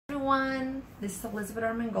everyone, this is Elizabeth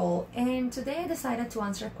Armengol, and today I decided to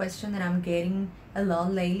answer a question that I'm getting a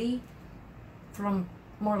lot lately from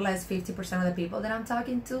more or less 50% of the people that I'm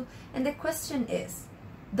talking to. And the question is,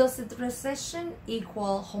 does the recession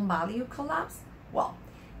equal home value collapse? Well,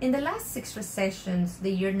 in the last 6 recessions,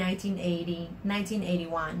 the year 1980,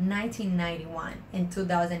 1981, 1991, and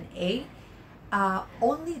 2008,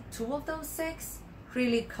 only 2 of those 6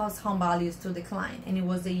 really caused home values to decline, and it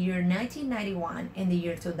was the year 1991 and the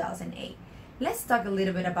year 2008. Let's talk a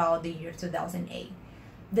little bit about the year 2008.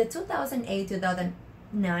 The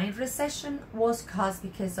 2008-2009 recession was caused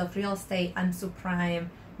because of real estate and subprime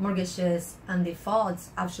mortgages and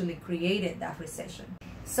defaults actually created that recession.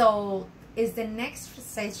 So is the next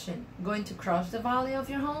recession going to crush the value of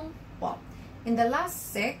your home? Well, in the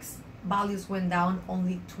last 6, values went down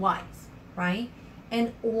only twice, right?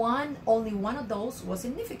 And only one of those was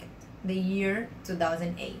significant, the year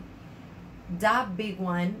 2008. That big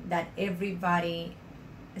one that everybody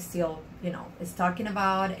still, is talking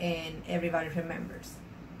about and everybody remembers,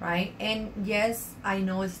 right? And yes, I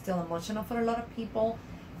know it's still emotional for a lot of people.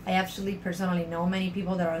 I actually personally know many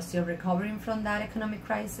people that are still recovering from that economic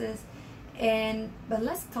crisis. But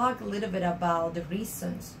let's talk a little bit about the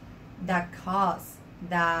reasons that caused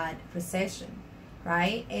that recession,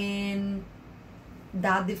 right? And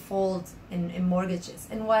that default in mortgages.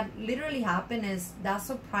 And what literally happened is that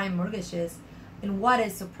subprime mortgages. And what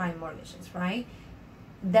is subprime mortgages, right?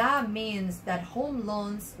 That means that home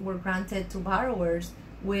loans were granted to borrowers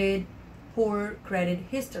with poor credit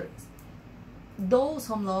histories. Those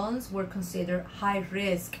home loans were considered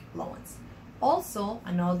high-risk loans. Also,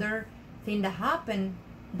 another thing that happened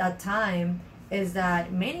that time is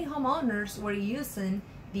that many homeowners were using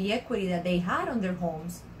the equity that they had on their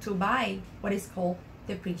homes to buy what is called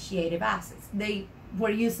depreciative assets. They were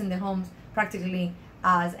using the homes practically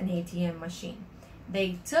as an ATM machine.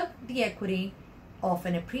 They took the equity of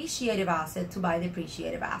an appreciative asset to buy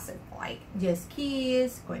depreciative asset, like jet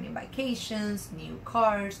skis, going on vacations, new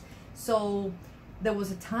cars. So there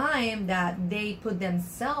was a time that they put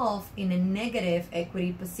themselves in a negative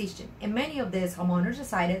equity position, and many of these homeowners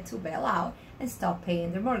decided to bail out and stop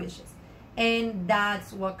paying their mortgages. And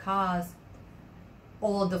that's what caused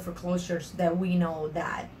all the foreclosures that we know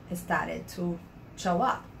that started to show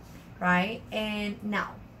up, right? And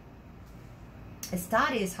now,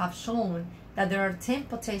 studies have shown that there are 10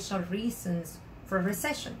 potential reasons for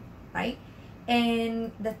recession, right?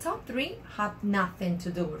 And the top 3 have nothing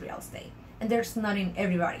to do with real estate, and there's not in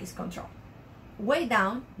everybody's control. Way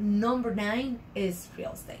down, number 9 is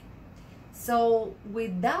real estate. So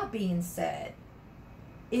with that being said,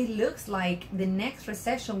 it looks like the next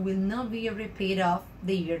recession will not be a repeat of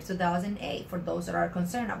the year 2008 for those that are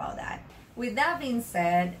concerned about that. With that being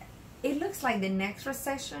said, it looks like the next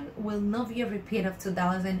recession will not be a repeat of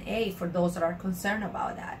 2008 for those that are concerned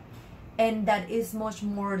about that. And that is much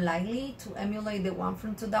more likely to emulate the one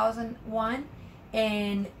from 2001.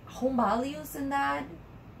 And home values in that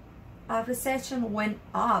recession went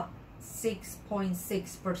up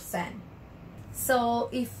 6.6%. So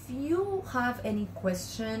if you have any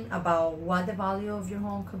question about what the value of your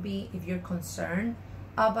home could be, if you're concerned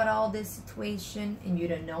about all this situation and you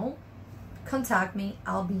don't know, contact me.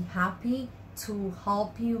 I'll be happy to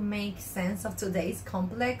help you make sense of today's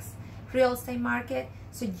complex real estate market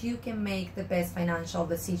so you can make the best financial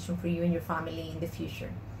decision for you and your family in the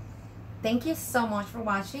future. Thank you so much for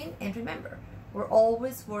watching, and remember, we're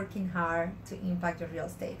always working hard to impact your real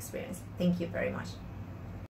estate experience. Thank you very much.